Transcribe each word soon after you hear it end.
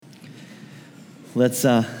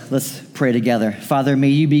Let's pray together. Father, may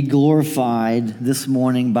you be glorified this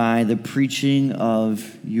morning by the preaching of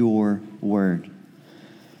your word.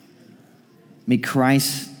 May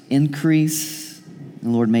Christ increase,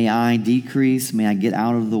 and Lord, may I decrease. May I get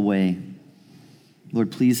out of the way.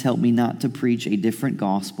 Lord, please help me not to preach a different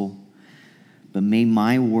gospel, but may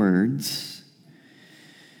my words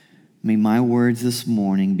this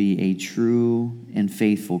morning be a true and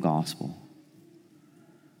faithful gospel.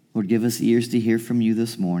 Lord, give us ears to hear from you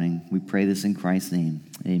this morning. We pray this in Christ's name.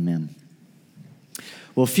 Amen.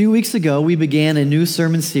 Well, a few weeks ago, we began a new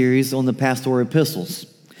sermon series on the pastoral epistles.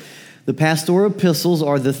 The pastoral epistles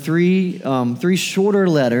are the three shorter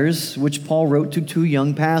letters which Paul wrote to two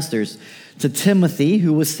young pastors, to Timothy,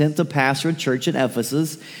 who was sent to pastor a church at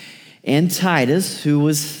Ephesus, and Titus, who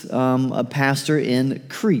was a pastor in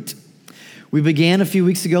Crete. We began a few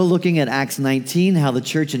weeks ago looking at Acts 19, how the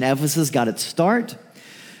church in Ephesus got its start.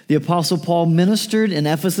 The Apostle Paul ministered in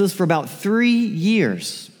Ephesus for about 3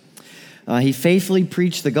 years. He faithfully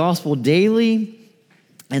preached the gospel daily,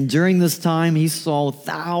 and during this time, he saw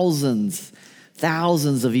thousands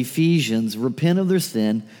of Ephesians repent of their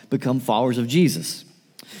sin, become followers of Jesus.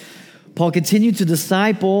 Paul continued to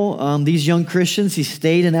disciple these young Christians. He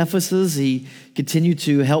stayed in Ephesus. He continued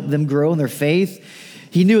to help them grow in their faith.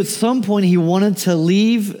 He knew at some point he wanted to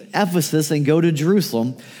leave Ephesus and go to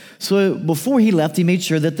Jerusalem. So before he left, he made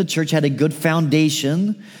sure that the church had a good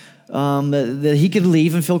foundation, that he could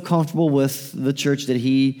leave and feel comfortable with the church that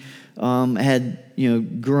he had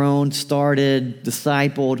grown, started,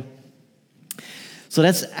 discipled. So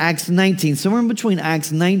that's Acts 19. Somewhere in between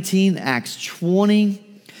Acts 19 and Acts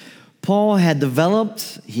 20, Paul had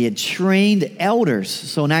trained elders.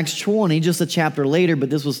 So in Acts 20, just a chapter later,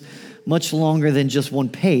 but this was much longer than just one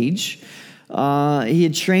page, he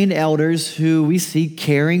had trained elders who we see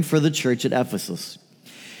caring for the church at Ephesus.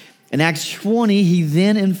 In Acts 20, he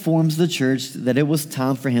then informs the church that it was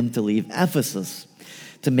time for him to leave Ephesus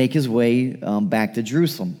to make his way back to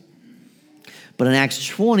Jerusalem. But in Acts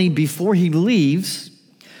 20, before he leaves,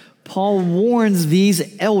 Paul warns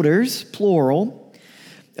these elders, plural,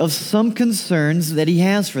 of some concerns that he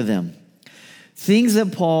has for them. Things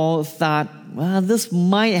that Paul thought, well, this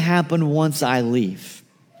might happen once I leave.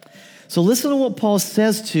 So listen to what Paul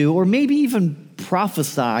says to, or maybe even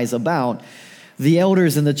prophesies about, the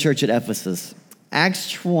elders in the church at Ephesus.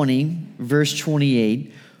 Acts 20, verse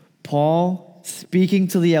 28, Paul, speaking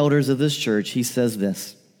to the elders of this church, he says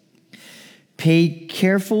this: "Pay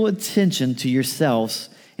careful attention to yourselves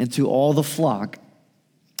and to all the flock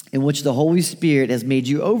in which the Holy Spirit has made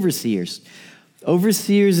you overseers."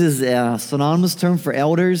 Overseers is a synonymous term for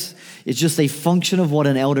elders. It's just a function of what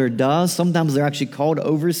an elder does. Sometimes they're actually called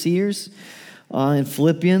overseers. In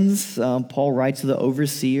Philippians, Paul writes to the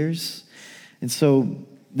overseers. And so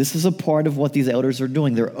this is a part of what these elders are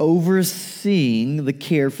doing. They're overseeing the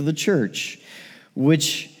care for the church,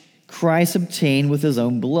 which Christ obtained with his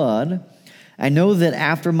own blood. "I know that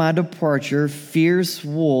after my departure, fierce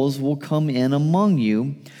wolves will come in among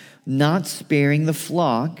you, not sparing the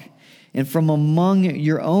flock. And from among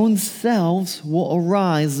your own selves will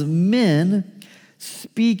arise men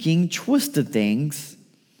speaking twisted things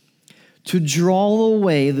to draw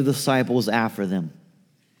away the disciples after them."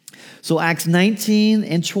 So Acts 19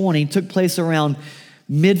 and 20 took place around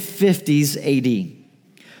mid-50s AD.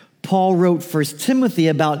 Paul wrote 1 Timothy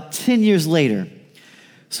about 10 years later.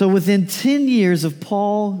 So within 10 years of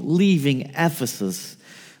Paul leaving Ephesus,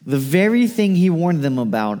 the very thing he warned them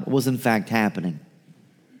about was in fact happening.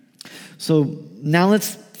 So now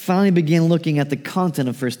let's finally begin looking at the content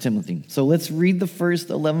of 1 Timothy. So let's read the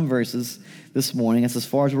first 11 verses this morning. That's as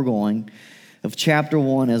far as we're going, of chapter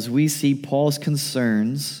 1, as we see Paul's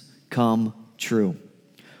concerns come true.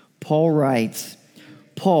 Paul writes,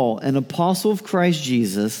 "Paul, an apostle of Christ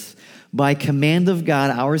Jesus, by command of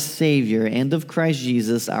God our Savior and of Christ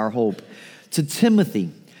Jesus our hope, to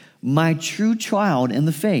Timothy, my true child in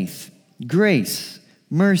the faith, grace,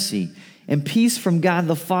 mercy, and peace from God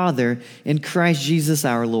the Father and Christ Jesus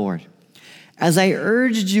our Lord. As I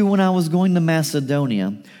urged you when I was going to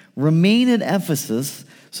Macedonia, remain at Ephesus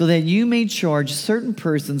so that you may charge certain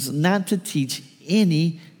persons not to teach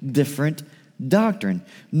any different doctrine,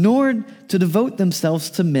 nor to devote themselves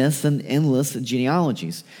to myths and endless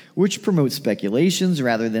genealogies, which promote speculations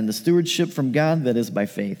rather than the stewardship from God that is by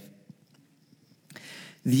faith.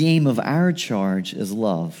 The aim of our charge is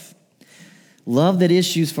love. Love that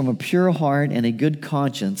issues from a pure heart and a good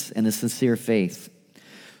conscience and a sincere faith.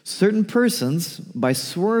 Certain persons, by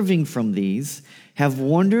swerving from these, have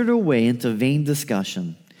wandered away into vain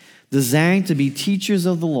discussion, desiring to be teachers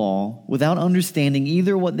of the law without understanding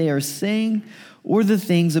either what they are saying or the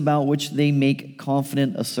things about which they make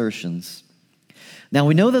confident assertions. Now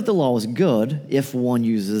we know that the law is good if one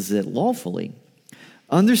uses it lawfully,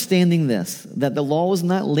 understanding this, that the law was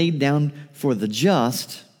not laid down for the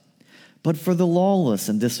just, but for the lawless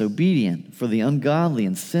and disobedient, for the ungodly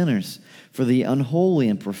and sinners, for the unholy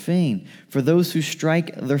and profane, for those who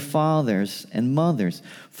strike their fathers and mothers,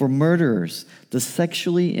 for murderers, the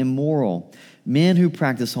sexually immoral, men who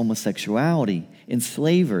practice homosexuality,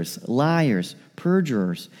 enslavers, liars,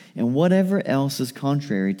 perjurers, and whatever else is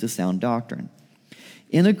contrary to sound doctrine,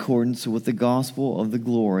 in accordance with the gospel of the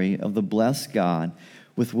glory of the blessed God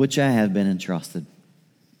with which I have been entrusted.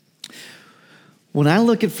 When I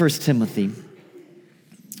look at 1 Timothy,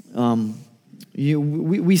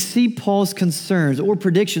 we see Paul's concerns or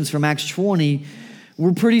predictions from Acts 20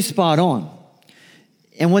 were pretty spot on.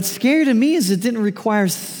 And what's scary to me is it didn't require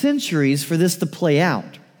centuries for this to play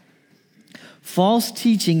out. False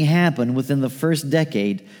teaching happened within the first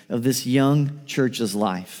decade of this young church's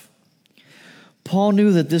life. Paul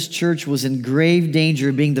knew that this church was in grave danger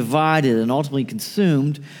of being divided and ultimately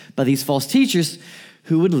consumed by these false teachers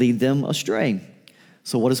who would lead them astray.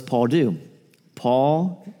 So what does Paul do?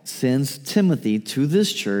 Paul sends Timothy to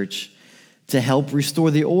this church to help restore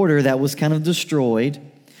the order that was kind of destroyed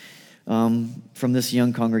from this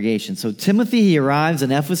young congregation. So Timothy, he arrives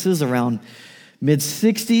in Ephesus around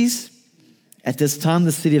mid-60s. At this time,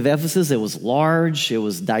 the city of Ephesus, it was large, it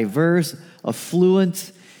was diverse,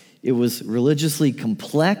 affluent, it was religiously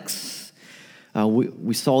complex.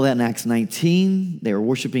 We saw that in Acts 19. They were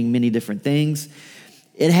worshiping many different things.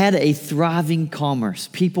 It had a thriving commerce.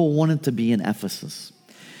 People wanted to be in Ephesus.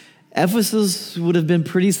 Ephesus would have been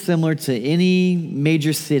pretty similar to any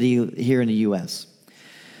major city here in the U.S.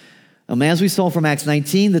 As we saw from Acts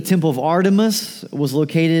 19, the temple of Artemis was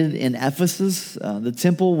located in Ephesus. The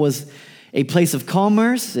temple was a place of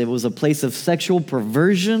commerce. It was a place of sexual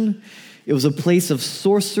perversion. It was a place of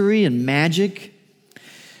sorcery and magic.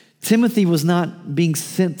 Timothy was not being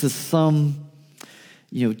sent to some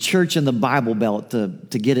church in the Bible Belt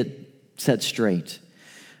to get it set straight.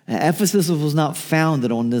 Ephesus was not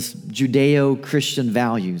founded on this Judeo-Christian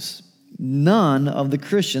values. None of the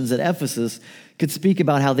Christians at Ephesus could speak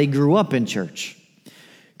about how they grew up in church.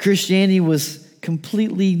 Christianity was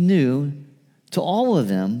completely new to all of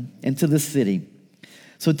them and to the city.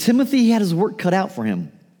 So Timothy had his work cut out for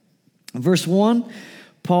him. In verse 1,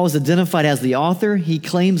 Paul is identified as the author. He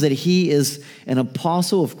claims that he is an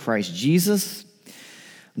apostle of Christ Jesus.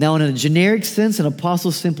 Now, in a generic sense, an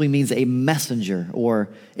apostle simply means a messenger or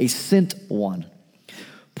a sent one.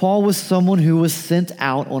 Paul was someone who was sent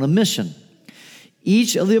out on a mission.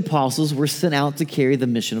 Each of the apostles were sent out to carry the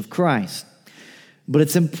mission of Christ. But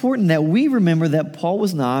it's important that we remember that Paul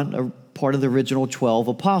was not a part of the original 12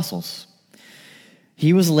 apostles.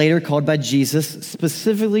 He was later called by Jesus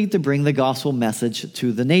specifically to bring the gospel message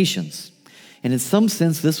to the nations. And in some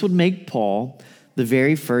sense, this would make Paul the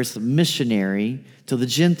very first missionary to the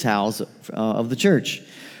Gentiles of the church.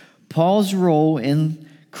 Paul's role in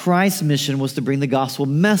Christ's mission was to bring the gospel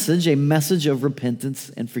message, a message of repentance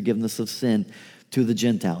and forgiveness of sin to the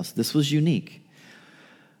Gentiles. This was unique.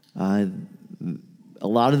 A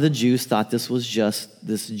lot of the Jews thought this was just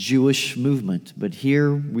this Jewish movement, but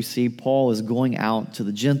here we see Paul is going out to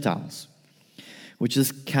the Gentiles, which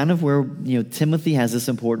is kind of where Timothy has this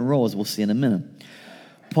important role, as we'll see in a minute.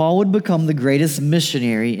 Paul would become the greatest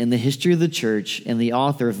missionary in the history of the church and the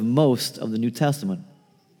author of most of the New Testament.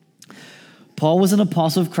 Paul was an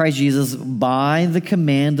apostle of Christ Jesus by the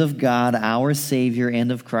command of God, our Savior,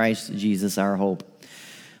 and of Christ Jesus, our hope.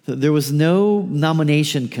 There was no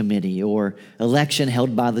nomination committee or election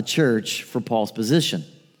held by the church for Paul's position.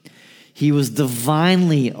 He was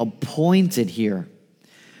divinely appointed here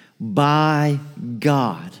by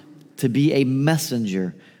God to be a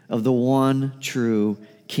messenger of the one true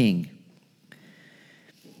King.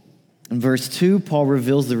 In verse 2, Paul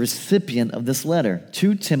reveals the recipient of this letter,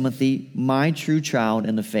 to Timothy, my true child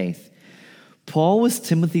in the faith. Paul was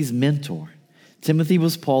Timothy's mentor. Timothy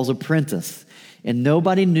was Paul's apprentice. And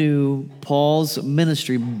nobody knew Paul's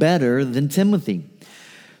ministry better than Timothy.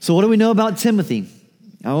 So what do we know about Timothy?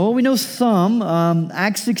 Oh, we know some.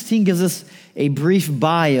 Acts 16 gives us a brief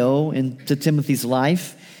bio into Timothy's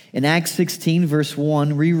life. In Acts 16, verse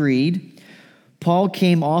 1, we read, Paul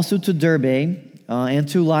came also to Derbe and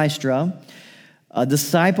to Lystra. A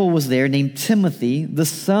disciple was there named Timothy, the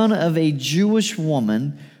son of a Jewish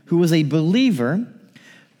woman who was a believer,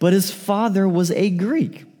 but his father was a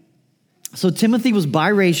Greek. So Timothy was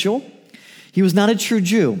biracial. He was not a true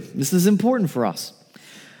Jew. This is important for us.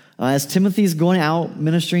 As Timothy's going out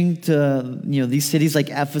ministering to these cities like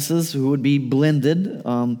Ephesus, who would be blended,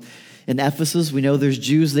 In Ephesus, we know there's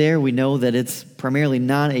Jews there. We know that it's primarily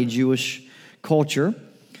not a Jewish culture.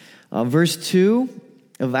 Verse 2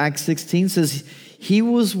 of Acts 16 says, he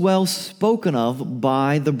was well spoken of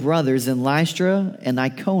by the brothers in Lystra and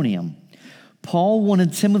Iconium. Paul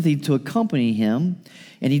wanted Timothy to accompany him,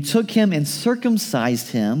 and he took him and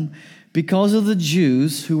circumcised him because of the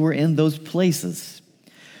Jews who were in those places.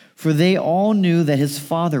 For they all knew that his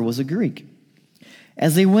father was a Greek.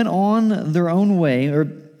 As they went on their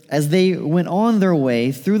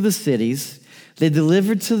way through the cities, they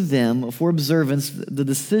delivered to them for observance the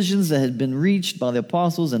decisions that had been reached by the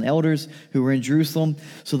apostles and elders who were in Jerusalem.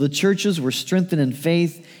 So the churches were strengthened in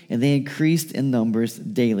faith, and they increased in numbers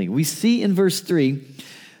daily. We see in verse 3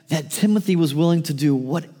 that Timothy was willing to do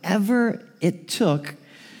whatever it took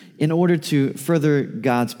in order to further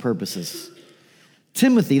God's purposes.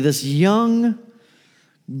 Timothy, this young,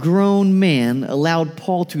 grown man, allowed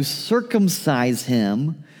Paul to circumcise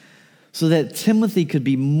him so that Timothy could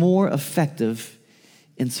be more effective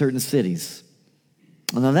in certain cities.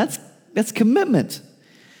 Now that's commitment.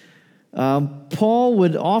 Paul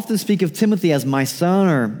would often speak of Timothy as my son,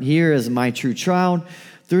 or here as my true child.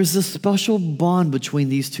 There's a special bond between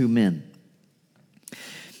these two men.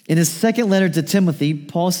 In his second letter to Timothy,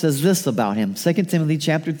 Paul says this about him, 2 Timothy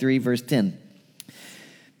chapter 3, verse 10.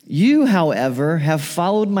 You, however, have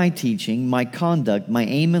followed my teaching, my conduct, my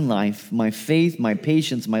aim in life, my faith, my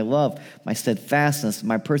patience, my love, my steadfastness,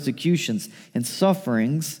 my persecutions and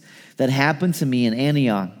sufferings that happened to me in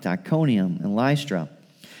Antioch, Iconium, and Lystra,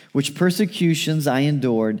 which persecutions I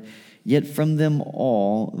endured, yet from them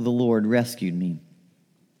all the Lord rescued me.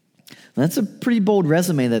 Now, that's a pretty bold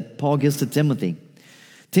resume that Paul gives to Timothy.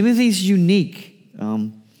 Timothy's unique.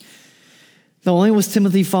 Not only was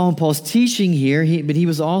Timothy following Paul's teaching here, but he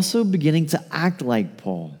was also beginning to act like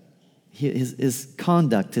Paul. His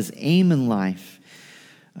conduct, his aim in life,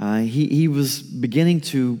 he was beginning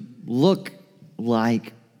to look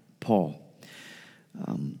like Paul.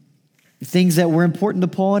 Things that were important to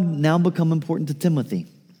Paul had now become important to Timothy.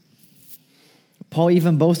 Paul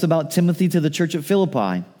even boasts about Timothy to the church at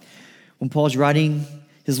Philippi. When Paul's writing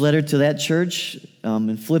his letter to that church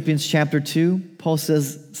in Philippians chapter 2, Paul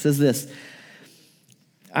says this,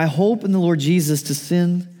 I hope in the Lord Jesus to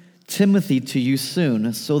send Timothy to you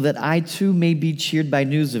soon, so that I too may be cheered by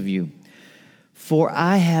news of you. For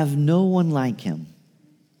I have no one like him.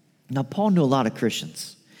 Now, Paul knew a lot of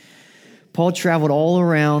Christians. Paul traveled all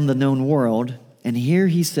around the known world, and here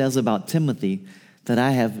he says about Timothy that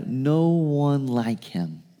I have no one like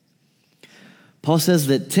him. Paul says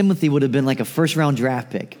that Timothy would have been like a first-round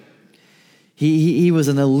draft pick. He was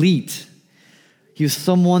an elite. He was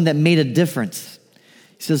someone that made a difference.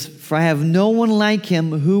 He says, for I have no one like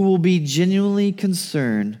him who will be genuinely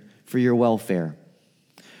concerned for your welfare.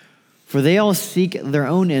 For they all seek their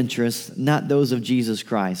own interests, not those of Jesus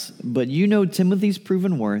Christ. But you know Timothy's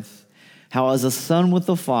proven worth, how as a son with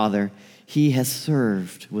the Father, he has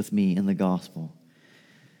served with me in the gospel.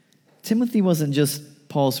 Timothy wasn't just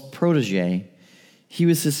Paul's protege. He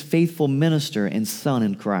was his faithful minister and son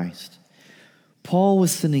in Christ. Paul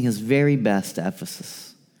was sending his very best to Ephesus.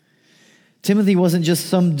 Timothy wasn't just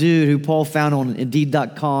some dude who Paul found on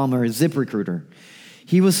Indeed.com or ZipRecruiter.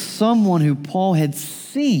 He was someone who Paul had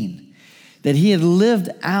seen, that he had lived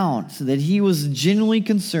out, so that he was genuinely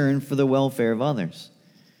concerned for the welfare of others.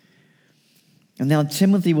 And now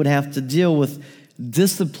Timothy would have to deal with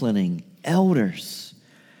disciplining elders,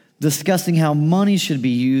 discussing how money should be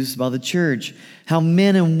used by the church, how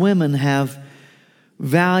men and women have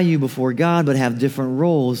value before God but have different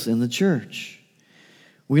roles in the church.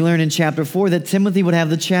 We learn in chapter 4 that Timothy would have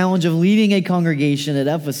the challenge of leading a congregation at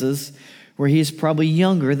Ephesus where he is probably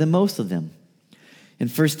younger than most of them. In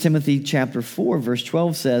 1 Timothy chapter 4, verse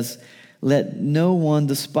 12 says, let no one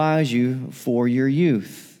despise you for your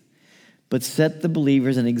youth, but set the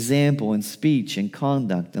believers an example in speech and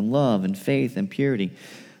conduct and love and faith and purity.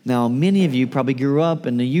 Now, many of you probably grew up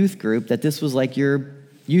in the youth group that this was like your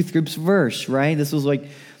youth group's verse, right? This was like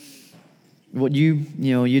what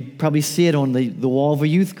you'd probably see it on the wall of a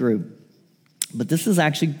youth group. But this is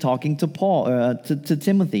actually talking to Paul, to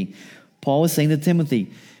Timothy. Paul was saying to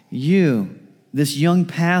Timothy, you, this young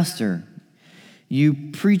pastor, you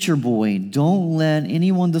preacher boy, don't let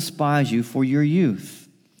anyone despise you for your youth.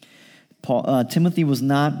 Timothy was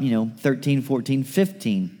not, 13, 14,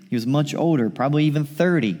 15. He was much older, probably even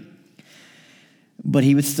 30. But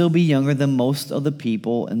he would still be younger than most of the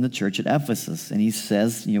people in the church at Ephesus. And he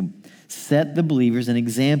says, set the believers an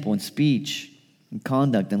example in speech and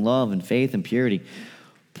conduct and love and faith and purity.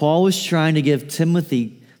 Paul was trying to give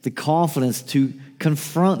Timothy the confidence to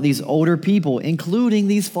confront these older people, including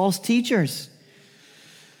these false teachers.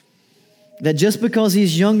 that just because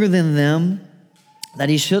he's younger than them, that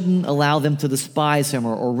he shouldn't allow them to despise him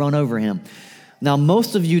or run over him. Now,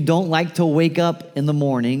 most of you don't like to wake up in the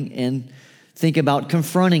morning and think about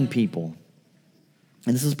confronting people.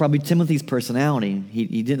 And this is probably Timothy's personality.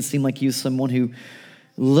 He didn't seem like he was someone who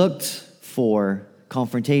looked for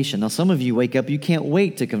confrontation. Now, some of you wake up, you can't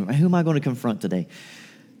wait to confront. Who am I going to confront today?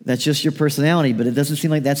 That's just your personality, but it doesn't seem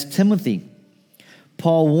like that's Timothy.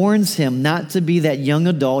 Paul warns him not to be that young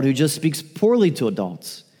adult who just speaks poorly to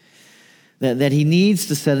adults. That he needs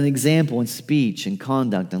to set an example in speech and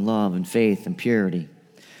conduct and love and faith and purity.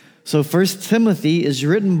 So 1 Timothy is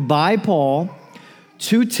written by Paul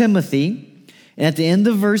to Timothy. And at the end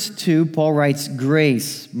of verse 2, Paul writes,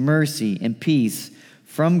 grace, mercy, and peace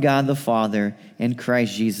from God the Father and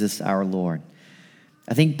Christ Jesus our Lord.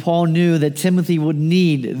 I think Paul knew that Timothy would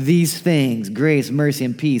need these things, grace, mercy,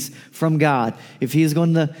 and peace from God, if he is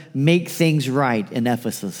going to make things right in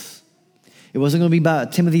Ephesus. It wasn't going to be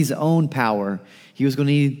about Timothy's own power. He was going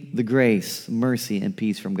to need the grace, mercy, and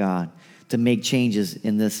peace from God to make changes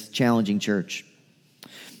in this challenging church.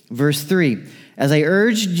 Verse 3, as I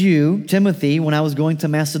urged you, Timothy, when I was going to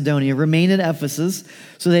Macedonia, remain at Ephesus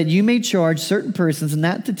so that you may charge certain persons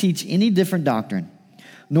not to teach any different doctrine,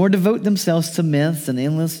 nor devote themselves to myths and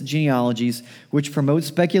endless genealogies, which promote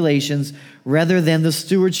speculations rather than the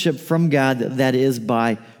stewardship from God that is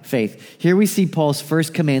by faith. Here we see Paul's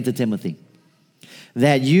first command to Timothy,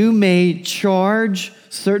 that you may charge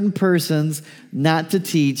certain persons not to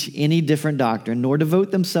teach any different doctrine, nor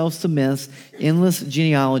devote themselves to myths, endless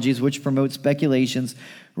genealogies, which promote speculations,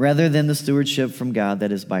 rather than the stewardship from God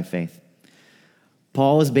that is by faith.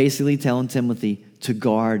 Paul is basically telling Timothy to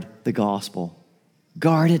guard the gospel.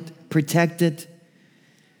 Guard it, protect it.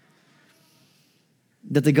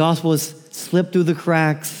 That the gospel has slipped through the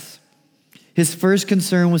cracks. His first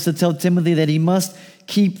concern was to tell Timothy that he must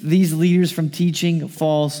keep these leaders from teaching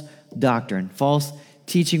false doctrine. False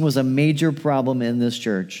teaching was a major problem in this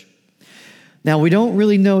church. Now, we don't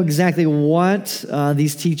really know exactly what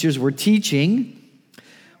these teachers were teaching.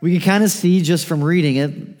 We can kind of see just from reading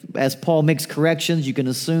it, as Paul makes corrections, you can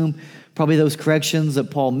assume probably those corrections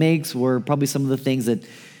that Paul makes were probably some of the things that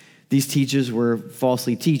these teachers were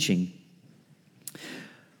falsely teaching.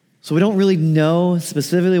 So we don't really know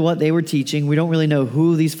specifically what they were teaching. We don't really know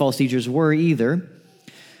who these false teachers were either.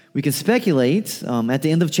 We can speculate. At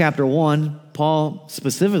the end of chapter 1, Paul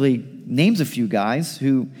specifically names a few guys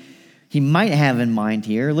who he might have in mind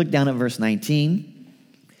here. Look down at verse 19.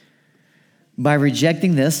 By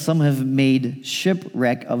rejecting this, some have made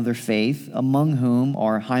shipwreck of their faith, among whom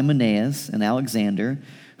are Hymenaeus and Alexander,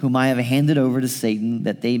 whom I have handed over to Satan,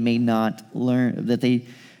 that they may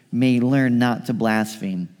learn not to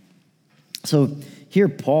blaspheme. So here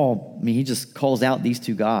Paul, he just calls out these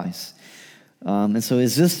two guys. And so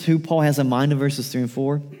is this who Paul has in mind in verses 3 and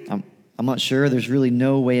 4? I'm not sure. There's really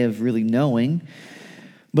no way of really knowing.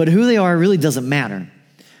 But who they are really doesn't matter.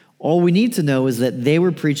 All we need to know is that they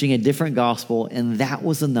were preaching a different gospel, and that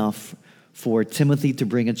was enough for Timothy to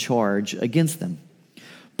bring a charge against them.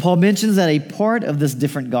 Paul mentions that a part of this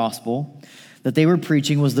different gospel that they were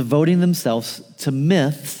preaching was devoting themselves to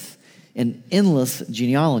myths and endless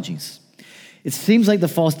genealogies. It seems like the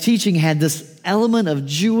false teaching had this element of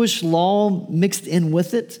Jewish law mixed in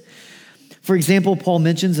with it. For example, Paul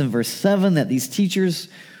mentions in verse 7 that these teachers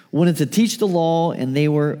wanted to teach the law and they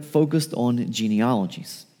were focused on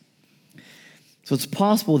genealogies. So it's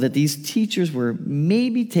possible that these teachers were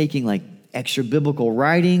maybe taking like extra biblical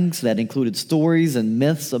writings that included stories and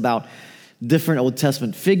myths about different Old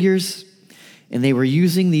Testament figures, and they were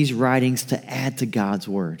using these writings to add to God's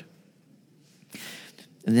word.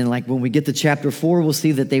 And then like when we get to chapter 4, we'll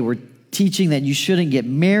see that they were teaching that you shouldn't get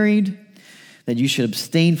married, that you should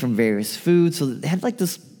abstain from various foods. So they had like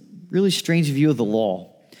this really strange view of the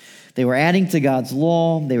law. They were adding to God's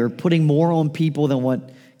law. They were putting more on people than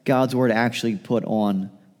what God's word actually put on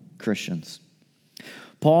Christians.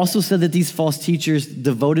 Paul also said that these false teachers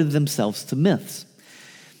devoted themselves to myths,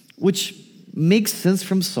 which makes sense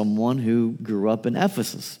from someone who grew up in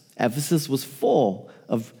Ephesus. Ephesus was full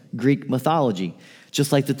of Greek mythology,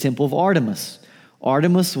 just like the temple of Artemis.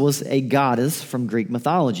 Artemis was a goddess from Greek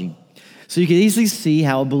mythology. So you could easily see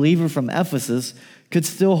how a believer from Ephesus could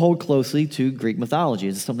still hold closely to Greek mythology.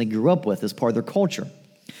 It's something they grew up with as part of their culture.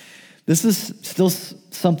 This is still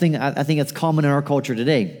something I think that's common in our culture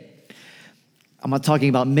today. I'm not talking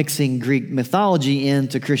about mixing Greek mythology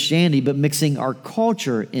into Christianity, but mixing our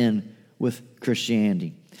culture in with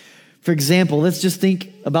Christianity. For example, let's just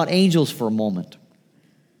think about angels for a moment.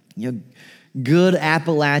 You know, good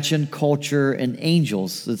Appalachian culture and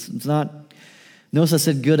angels. It's not Notice I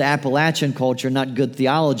said good Appalachian culture, not good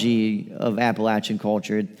theology of Appalachian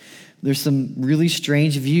culture. There's some really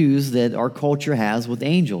strange views that our culture has with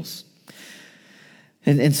angels.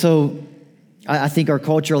 And so I think our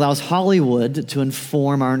culture allows Hollywood to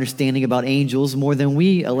inform our understanding about angels more than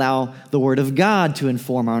we allow the Word of God to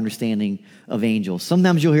inform our understanding of angels.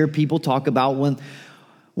 Sometimes you'll hear people talk about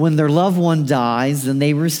when their loved one dies and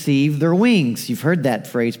they receive their wings. You've heard that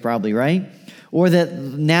phrase probably, right? Or that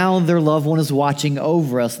now their loved one is watching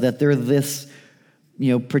over us, that they're this,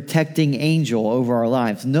 protecting angel over our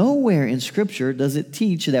lives. Nowhere in Scripture does it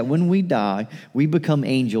teach that when we die, we become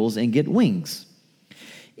angels and get wings.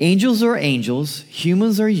 Angels are angels,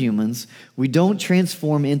 humans are humans. We don't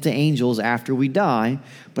transform into angels after we die,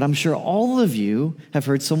 but I'm sure all of you have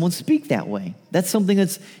heard someone speak that way. That's something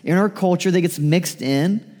that's in our culture that gets mixed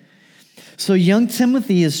in. So young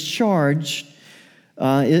Timothy is charged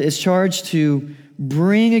to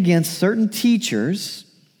bring against certain teachers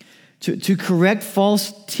to correct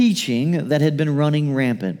false teaching that had been running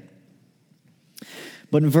rampant.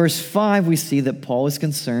 But in verse 5, we see that Paul is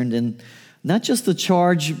concerned in not just the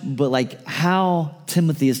charge, but like how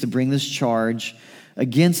Timothy is to bring this charge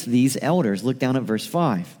against these elders. Look down at verse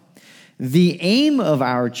 5. The aim of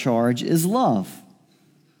our charge is love.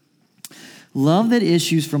 Love that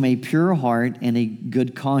issues from a pure heart and a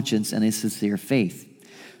good conscience and a sincere faith.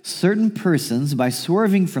 Certain persons, by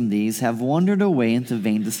swerving from these, have wandered away into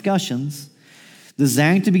vain discussions,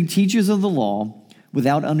 desiring to be teachers of the law,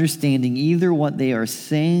 without understanding either what they are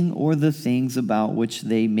saying or the things about which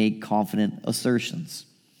they make confident assertions.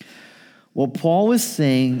 What Paul is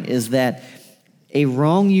saying is that a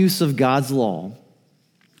wrong use of God's law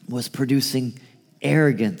was producing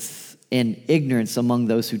arrogance and ignorance among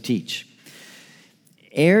those who teach.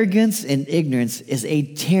 Arrogance and ignorance is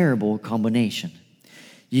a terrible combination.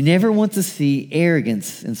 You never want to see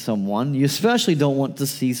arrogance in someone. You especially don't want to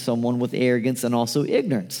see someone with arrogance and also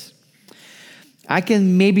ignorance. I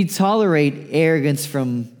can maybe tolerate arrogance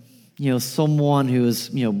from, someone who is,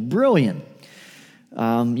 brilliant.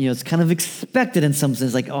 It's kind of expected in some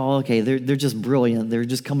sense, like, oh, okay, they're just brilliant. They're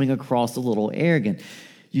just coming across a little arrogant.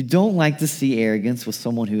 You don't like to see arrogance with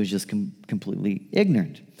someone who is just completely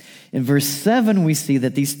ignorant. In verse 7, we see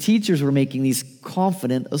that these teachers were making these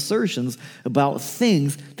confident assertions about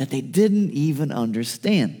things that they didn't even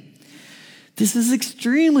understand. This is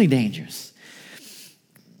extremely dangerous.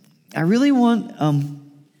 I really want,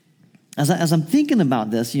 as I'm thinking about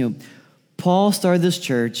this, Paul started this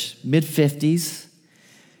church mid-50s.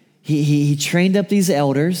 He trained up these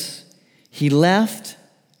elders. He left.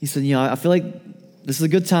 He said, I feel like this is a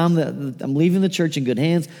good time that I'm leaving the church in good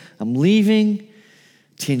hands. I'm leaving.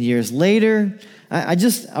 10 years later, I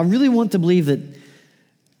really want to believe that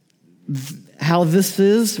how this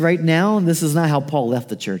is right now, this is not how Paul left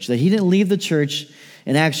the church, that he didn't leave the church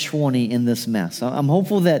in Acts 20 in this mess. I'm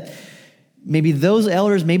hopeful that maybe those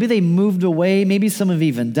elders, maybe they moved away, maybe some have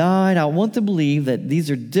even died. I want to believe that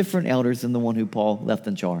these are different elders than the one who Paul left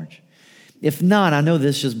in charge. If not, I know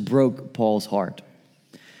this just broke Paul's heart.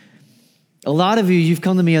 A lot of you've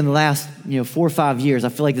come to me in the last 4 or 5 years. I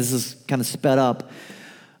feel like this is kind of sped up.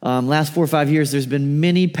 Last 4 or 5 years, there's been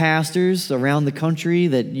many pastors around the country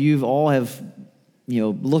that you've all have,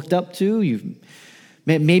 looked up to. You've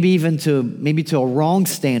maybe even to a wrong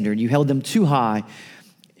standard. You held them too high,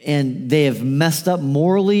 and they have messed up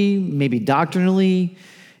morally, maybe doctrinally,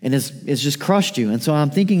 and it's just crushed you. And so I'm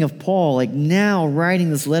thinking of Paul, like now writing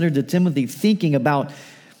this letter to Timothy, thinking about,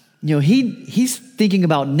 he's thinking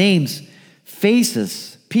about names,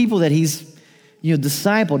 faces, people that he's,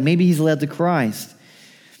 discipled. Maybe he's led to Christ.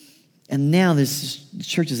 And now the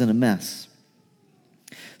church is in a mess.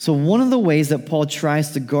 So one of the ways that Paul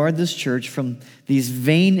tries to guard this church from these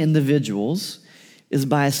vain individuals is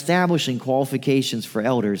by establishing qualifications for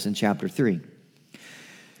elders in chapter 3.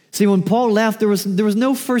 See, when Paul left, there was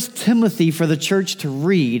no First Timothy for the church to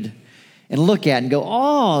read and look at and go,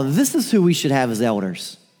 oh, this is who we should have as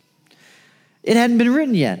elders. It hadn't been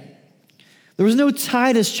written yet. There was no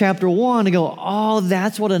Titus chapter 1 to go, oh,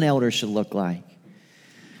 that's what an elder should look like.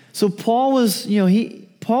 So Paul was,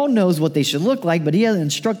 Paul knows what they should look like, but he hasn't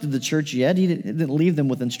instructed the church yet. He didn't leave them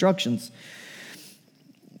with instructions.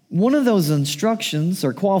 One of those instructions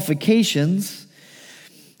or qualifications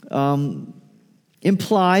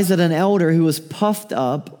implies that an elder who is puffed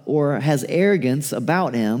up or has arrogance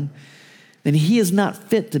about him, then he is not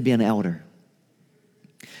fit to be an elder.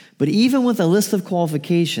 But even with a list of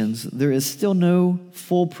qualifications, there is still no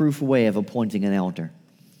foolproof way of appointing an elder.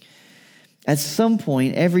 At some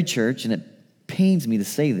point, every church, and it pains me to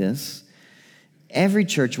say this, every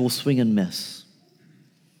church will swing and miss.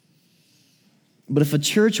 But if a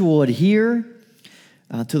church will adhere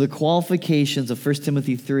to the qualifications of 1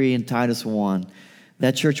 Timothy 3 and Titus 1,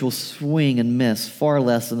 that church will swing and miss far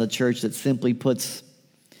less than the church that simply puts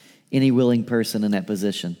any willing person in that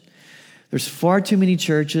position. There's far too many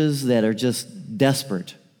churches that are just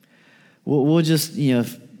desperate. We'll just,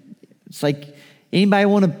 it's like, anybody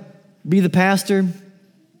want to be the pastor?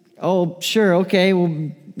 Oh, sure, okay,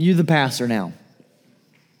 well, you're the pastor now.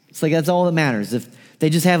 It's like that's all that matters. If they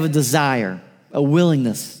just have a desire, a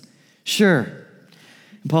willingness, sure.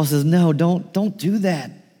 And Paul says, no, don't do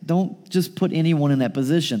that. Don't just put anyone in that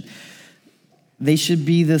position. They should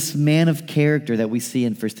be this man of character that we see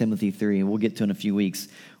in 1 Timothy 3, and we'll get to in a few weeks,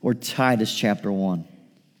 or Titus chapter 1.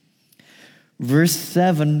 Verse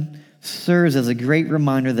 7 serves as a great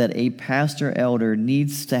reminder that a pastor elder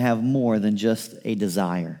needs to have more than just a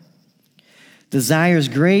desire. Desire is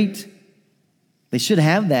great. They should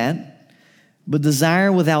have that. But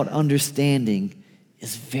desire without understanding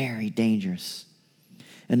is very dangerous.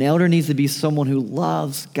 An elder needs to be someone who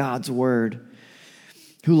loves God's word,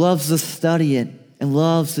 who loves to study it and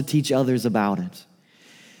loves to teach others about it.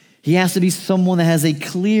 He has to be someone that has a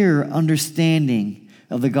clear understanding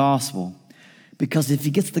of the gospel. Because if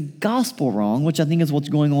he gets the gospel wrong, which I think is what's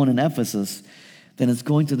going on in Ephesus, then it's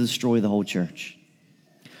going to destroy the whole church.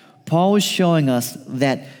 Paul is showing us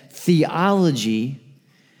that theology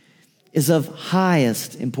is of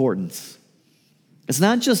highest importance. It's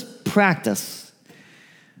not just practice.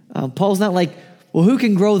 Paul's not like, well, who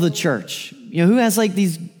can grow the church? Who has like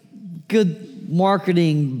these good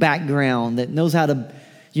marketing background that knows how to,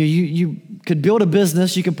 you could build a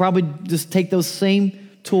business. You could probably just take those same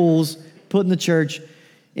tools, put in the church,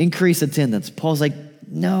 increase attendance. Paul's like,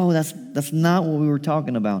 no, that's not what we were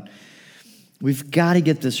talking about. We've got to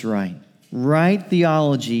get this right. Right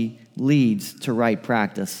theology leads to right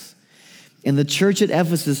practice. And the church at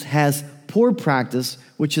Ephesus has poor practice,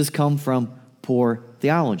 which has come from poor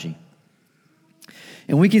theology.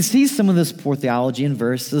 And we can see some of this poor theology in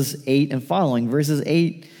verses 8 and following. Verse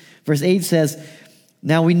 8 says,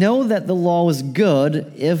 now we know that the law is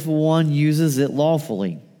good if one uses it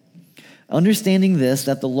lawfully. Understanding this,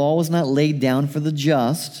 that the law was not laid down for the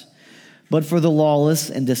just, but for the lawless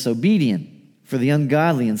and disobedient, for the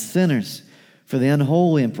ungodly and sinners, for the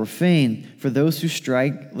unholy and profane, for those who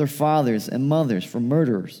strike their fathers and mothers, for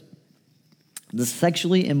murderers, the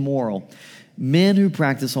sexually immoral, men who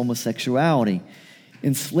practice homosexuality,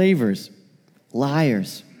 enslavers,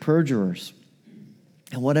 liars, perjurers,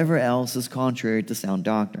 and whatever else is contrary to sound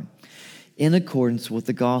doctrine, in accordance with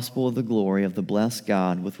the gospel of the glory of the blessed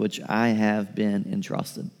God with which I have been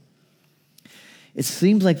entrusted. It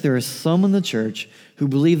seems like there are some in the church who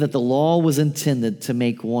believe that the law was intended to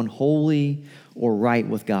make one holy or right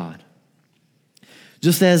with God.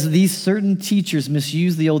 Just as these certain teachers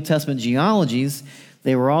misused the Old Testament genealogies,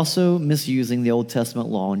 they were also misusing the Old Testament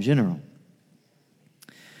law in general.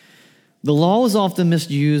 The law is often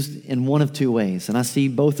misused in one of two ways, and I see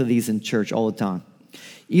both of these in church all the time.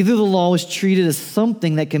 Either the law is treated as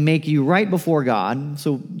something that can make you right before God.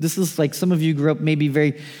 So this is like some of you grew up maybe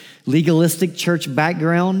very legalistic church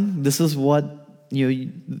background. This is what,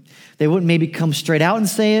 they wouldn't maybe come straight out and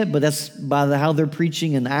say it, but that's by how they're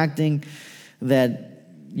preaching and acting, that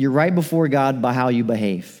you're right before God by how you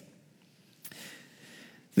behave.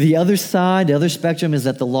 The other side, the other spectrum, is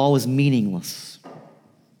that the law is meaningless.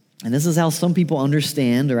 And this is how some people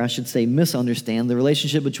understand, or I should say misunderstand, the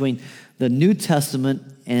relationship between the New Testament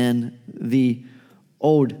and the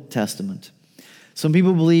Old Testament. Some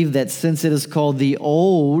people believe that since it is called the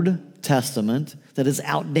Old Testament, that it's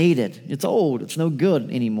outdated. It's old. It's no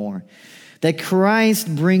good anymore. That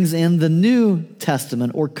Christ brings in the New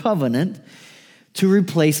Testament or covenant to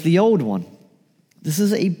replace the old one. This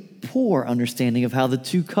is a poor understanding of how the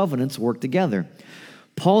two covenants work together.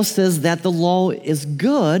 Paul says that the law is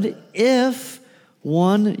good if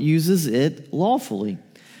one uses it lawfully.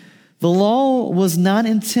 The law was not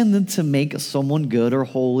intended to make someone good or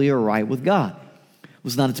holy or right with God. It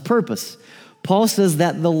was not its purpose. Paul says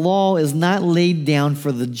that the law is not laid down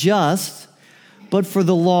for the just, but for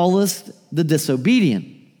the lawless, the disobedient.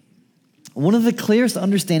 One of the clearest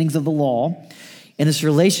understandings of the law and its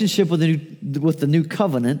relationship with the new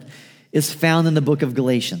covenant is found in the book of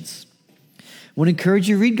Galatians. I want to encourage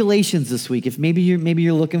you to read Galatians this week. If maybe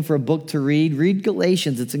you're looking for a book to read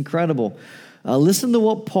Galatians. It's incredible. Listen to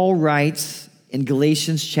what Paul writes in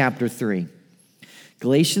Galatians chapter 3.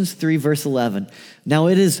 Galatians 3, verse 11. Now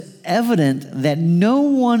it is evident that no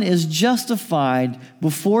one is justified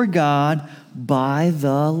before God by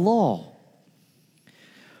the law.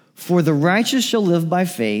 For the righteous shall live by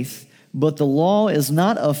faith, But the law is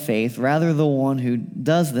not of faith, rather the one who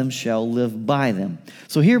does them shall live by them.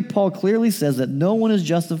 So here Paul clearly says that no one is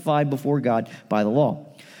justified before God by the law.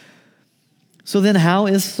 So then how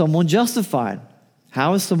is someone justified?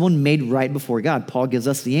 How is someone made right before God? Paul gives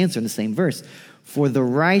us the answer in the same verse. For the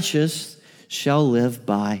righteous shall live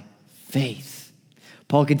by faith.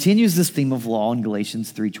 Paul continues this theme of law in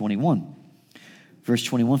Galatians 3:21. Verse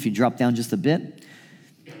 21, if you drop down just a bit,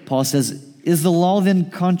 Paul says, is the law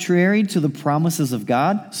then contrary to the promises of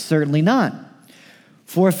God? Certainly not.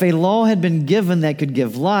 For if a law had been given that could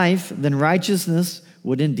give life, then righteousness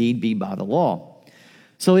would indeed be by the law.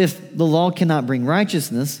 So if the law cannot bring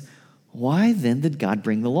righteousness, why then did God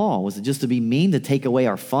bring the law? Was it just to be mean, to take away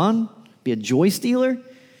our fun, be a joy stealer?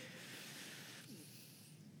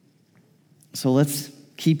 So let's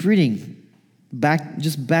keep reading.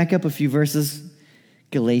 Back up a few verses.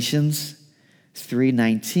 Galatians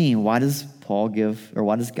 3:19. Why does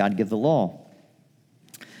God give the law?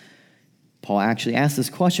 Paul actually asked this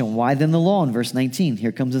question, why then the law in verse 19?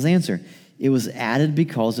 Here comes his answer. It was added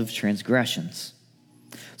because of transgressions.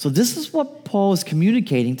 So this is what Paul is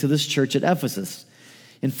communicating to this church at Ephesus.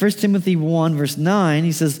 In 1 Timothy 1 verse 9,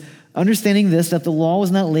 he says, understanding this, that the law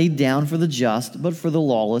was not laid down for the just, but for the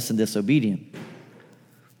lawless and disobedient.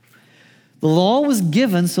 The law was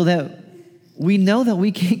given so that we know that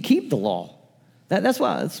we can't keep the law. That's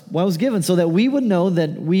why it was given, so that we would know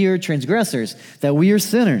that we are transgressors, that we are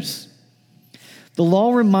sinners. The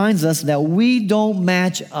law reminds us that we don't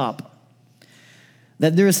match up,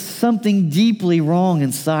 that there is something deeply wrong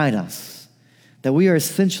inside us, that we are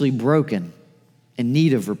essentially broken, in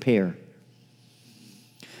need of repair.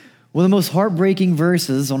 One of the most heartbreaking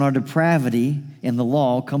verses on our depravity in the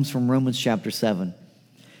law comes from Romans chapter 7.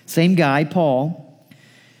 Same guy, Paul,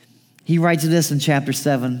 he writes this in chapter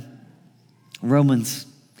 7, Romans,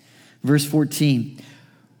 verse 14.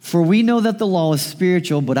 For we know that the law is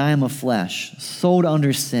spiritual, but I am of flesh, sold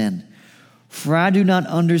under sin. For I do not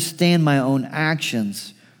understand my own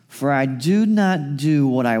actions, for I do not do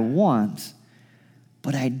what I want,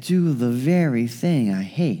 but I do the very thing I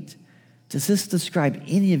hate. Does this describe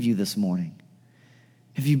any of you this morning?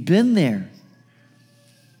 Have you been there?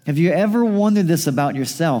 Have you ever wondered this about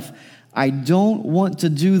yourself? I don't want to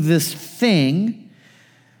do this thing,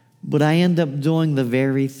 but I end up doing the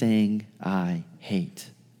very thing I hate.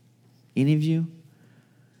 Any of you?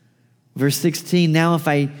 Verse 16, now if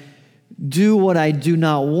I do what I do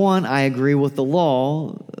not want, I agree with the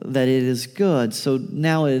law that it is good. So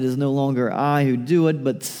now it is no longer I who do it,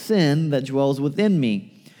 but sin that dwells within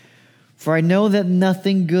me. For I know that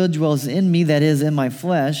nothing good dwells in me, that is, in my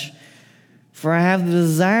flesh. For I have the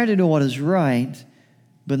desire to do what is right,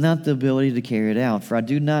 but not the ability to carry it out. For I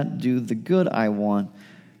do not do the good I want,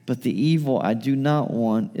 but the evil I do not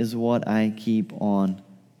want is what I keep on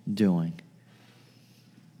doing.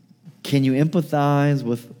 Can you empathize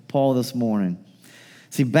with Paul this morning?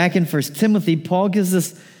 See, back in 1 Timothy, Paul gives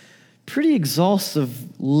this pretty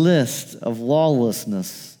exhaustive list of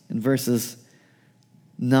lawlessness in verses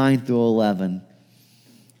 9 through 11.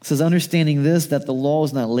 It says, understanding this, that the law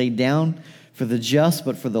is not laid down for the just,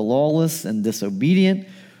 but for the lawless and disobedient,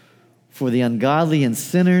 for the ungodly and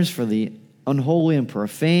sinners, for the unholy and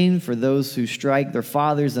profane, for those who strike their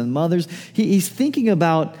fathers and mothers. He's thinking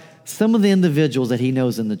about some of the individuals that he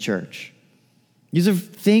knows in the church. These are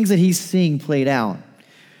things that he's seeing played out.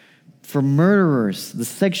 For murderers, the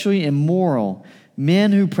sexually immoral,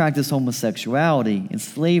 men who practice homosexuality,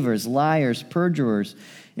 enslavers, liars, perjurers,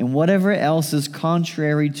 and whatever else is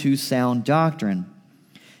contrary to sound doctrine,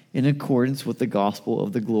 in accordance with the gospel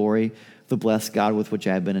of the glory of the blessed God with which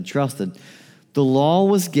I have been entrusted. The law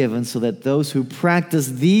was given so that those who practice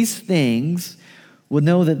these things would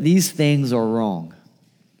know that these things are wrong,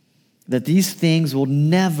 that these things will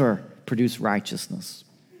never produce righteousness.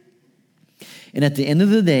 And at the end of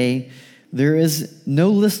the day, there is no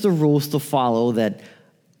list of rules to follow that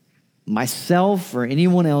myself or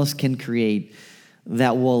anyone else can create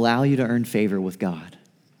that will allow you to earn favor with God.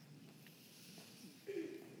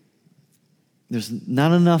 There's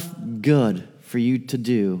not enough good for you to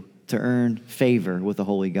do to earn favor with the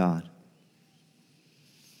holy God.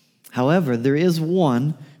 However, there is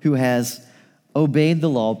one who has obeyed the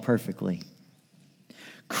law perfectly.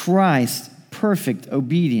 Christ's perfect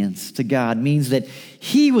obedience to God means that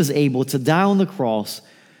he was able to die on the cross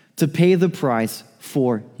to pay the price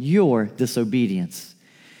for your disobedience.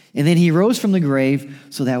 And then he rose from the grave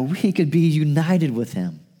so that we could be united with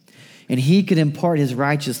him and he could impart his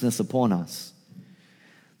righteousness upon us.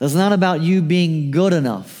 That's not about you being good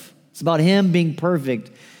enough. It's about him being perfect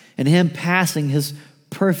and him passing his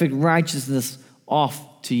perfect righteousness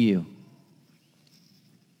off to you.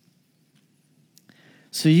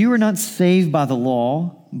 So you are not saved by the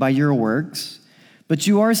law, by your works, but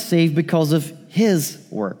you are saved because of his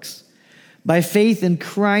works. By faith in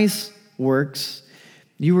Christ's works,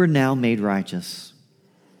 you are now made righteous.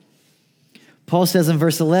 Paul says in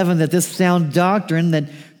verse 11 that this sound doctrine that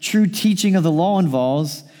true teaching of the law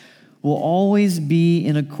involves will always be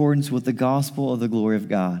in accordance with the gospel of the glory of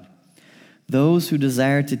God. Those who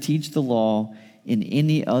desire to teach the law in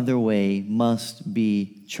any other way must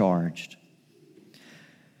be charged.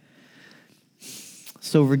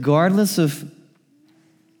 So regardless of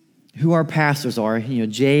who our pastors are,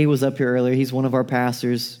 Jay was up here earlier. He's one of our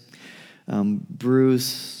pastors.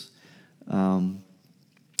 Bruce,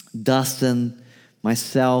 Dustin,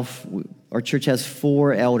 myself. Our church has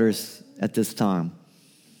 4 elders at this time.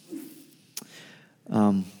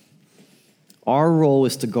 Our role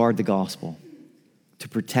is to guard the gospel, to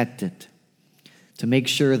protect it, to make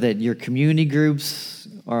sure that your community groups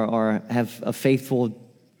have a faithful,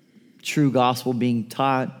 true gospel being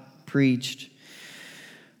taught, preached.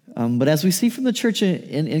 But as we see from the church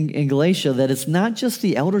in Galatia, that it's not just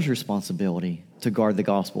the elders' responsibility to guard the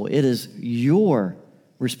gospel. It is your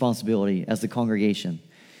responsibility as the congregation.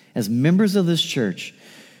 As members of this church,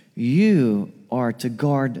 you are to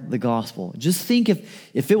guard the gospel. Just think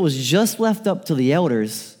if it was just left up to the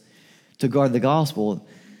elders to guard the gospel,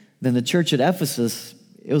 then the church at Ephesus,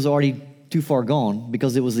 it was already too far gone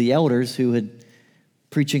because it was the elders who had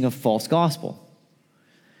preaching a false gospel.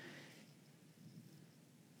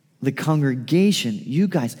 The congregation, you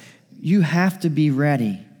guys, you have to be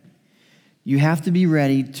ready. You have to be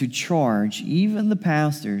ready to charge even the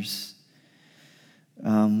pastors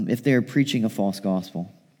if they're preaching a false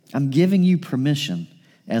gospel. I'm giving you permission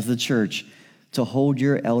as the church to hold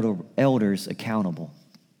your elders accountable.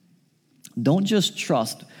 Don't just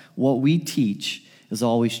trust what we teach is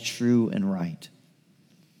always true and right.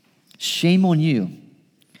 Shame on you.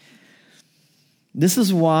 This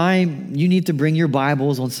is why you need to bring your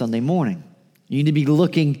Bibles on Sunday morning. You need to be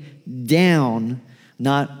looking down,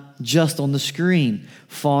 not just on the screen,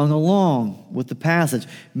 following along with the passage,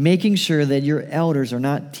 making sure that your elders are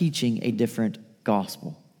not teaching a different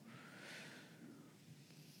gospel.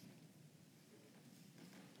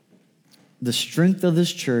 The strength of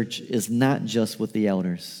this church is not just with the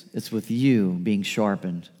elders. It's with you being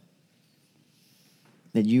sharpened.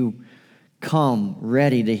 That you come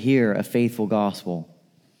ready to hear a faithful gospel.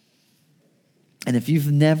 And if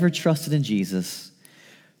you've never trusted in Jesus,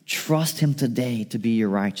 trust him today to be your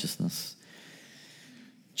righteousness.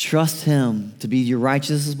 Trust him to be your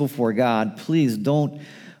righteousness before God. Please don't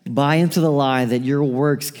buy into the lie that your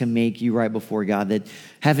works can make you right before God, that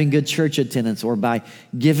having good church attendance or by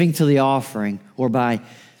giving to the offering or by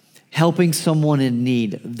helping someone in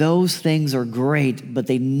need, those things are great, but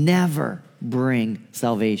they never bring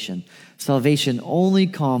salvation. Salvation only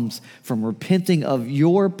comes from repenting of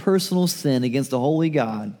your personal sin against the holy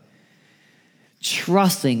God,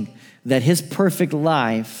 trusting that his perfect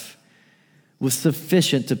life was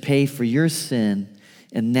sufficient to pay for your sin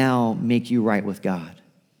and now make you right with God.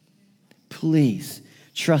 Please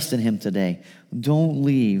trust in him today. Don't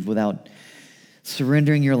leave without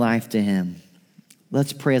surrendering your life to him.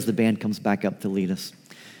 Let's pray as the band comes back up to lead us.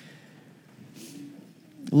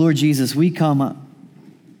 Lord Jesus, we come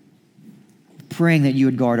praying that you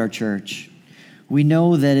would guard our church. We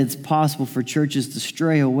know that it's possible for churches to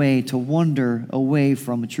stray away, to wander away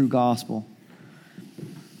from a true gospel.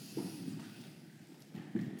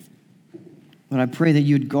 But I pray that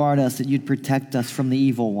you'd guard us, that you'd protect us from the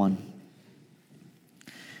evil one.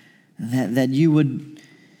 That you would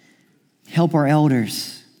help our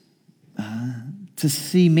elders to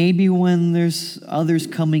see maybe when there's others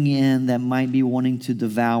coming in that might be wanting to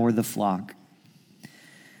devour the flock,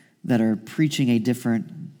 that are preaching a different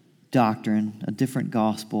doctrine, a different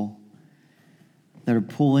gospel, that are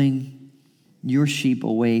pulling your sheep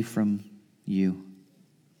away from you.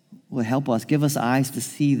 Lord, help us. Give us eyes to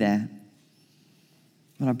see that.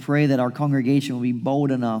 And I pray that our congregation will be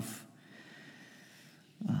bold enough,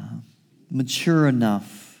 mature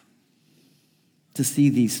enough to see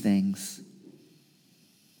these things.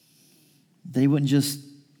 They wouldn't just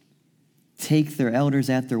take their elders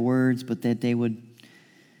at their words, but that they would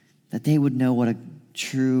know what a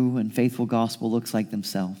true and faithful gospel looks like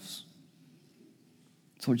themselves.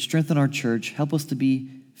 So Lord, strengthen our church. Help us to be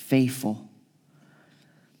faithful.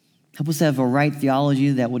 Help us to have a right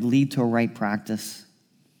theology that would lead to a right practice.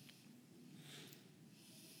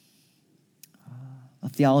 A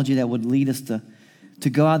theology that would lead us to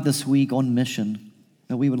go out this week on mission,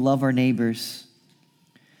 that we would love our neighbors,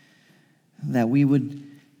 that we would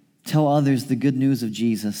tell others the good news of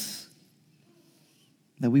Jesus,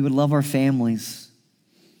 that we would love our families,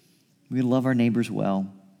 We love our neighbors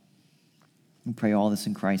well. We pray all this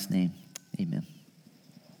in Christ's name. Amen.